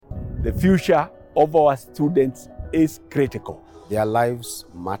The future of our students is critical. Their lives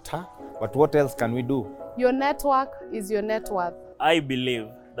matter, but what else can we do? Your network is your net worth. I believe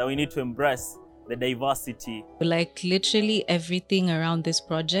that we need to embrace the diversity. Like literally everything around this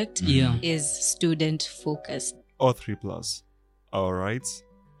project is student focused. O3+, our rights,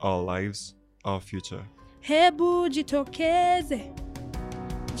 our lives, our future. Hebu jitokeze,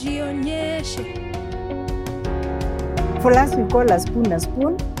 jionyeshe. For us, we call a spoon,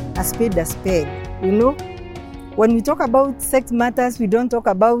 a spade a spade. You know, when we talk about sex matters, we don't talk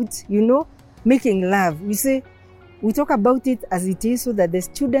about, making love. We talk about it as it is so that the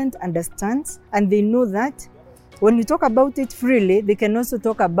student understands and they know that when we talk about it freely, they can also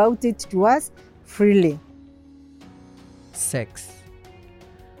talk about it to us freely. Sex.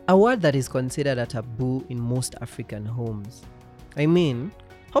 A word that is considered a taboo in most African homes. I mean,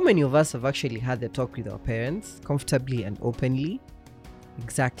 how many of us have actually had the talk with our parents comfortably and openly?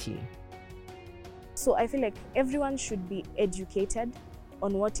 Exactly. So I feel like everyone should be educated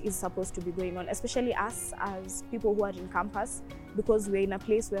on what is supposed to be going on, especially us as people who are in campus, because we're in a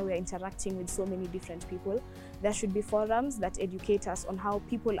place where we're interacting with so many different people. There should be forums that educate us on how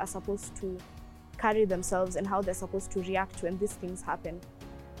people are supposed to carry themselves and how they're supposed to react when these things happen.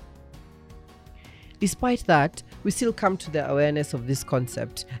 Despite that, we still come to the awareness of this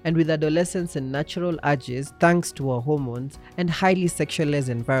concept, and with adolescence and natural urges, thanks to our hormones and highly sexualized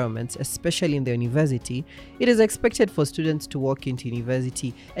environments, especially in the university, it is expected for students to walk into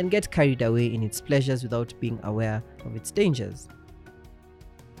university and get carried away in its pleasures without being aware of its dangers.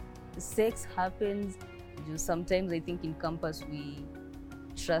 Sex happens. Sometimes I think in campus we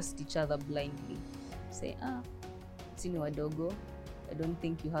trust each other blindly. Say, sini wadogo, I don't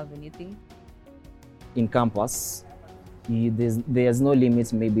think you have anything. In campus, there's no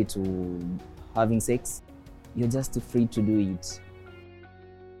limit maybe to having sex. You're just free to do it.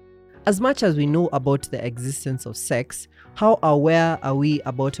 As much as we know about the existence of sex, how aware are we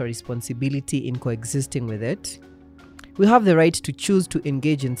about our responsibility in coexisting with it? We have the right to choose to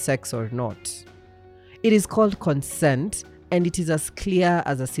engage in sex or not. It is called consent, and it is as clear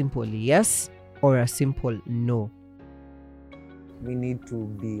as a simple yes or a simple no. We need to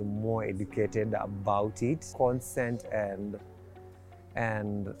be more educated about it. Consent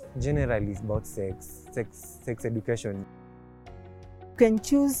and generally about sex education. You can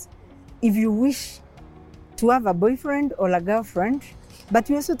choose if you wish to have a boyfriend or a girlfriend, but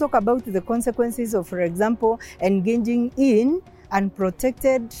we also talk about the consequences of, for example, engaging in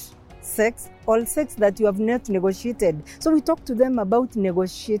unprotected sex or sex that you have not negotiated. So we talk to them about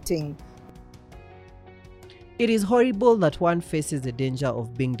negotiating. It is horrible that one faces the danger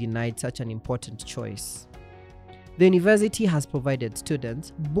of being denied such an important choice. The university has provided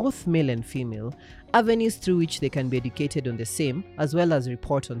students, both male and female, avenues through which they can be educated on the same, as well as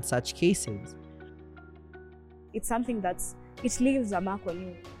report on such cases. It's something it leaves a mark on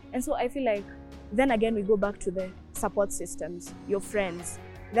you. And so I feel like, then again, we go back to the support systems, your friends.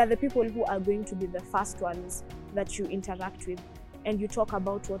 They're the people who are going to be the first ones that you interact with. And you talk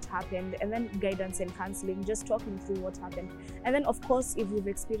about what happened, and then guidance and counseling, just talking through what happened. And then, of course, if you've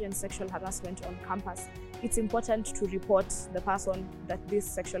experienced sexual harassment on campus, it's important to report the person that this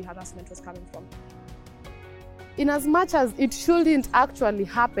sexual harassment was coming from. In as much as it shouldn't actually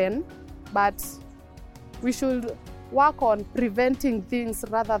happen, but we should work on preventing things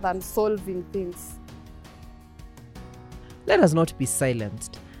rather than solving things. Let us not be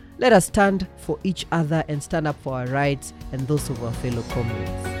silenced. Let us stand for each other and stand up for our rights and those of our fellow comrades.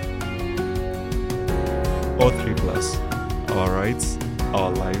 O3+, our rights,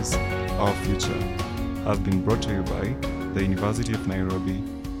 our lives, our future, have been brought to you by the University of Nairobi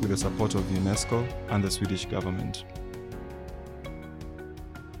with the support of UNESCO and the Swedish government.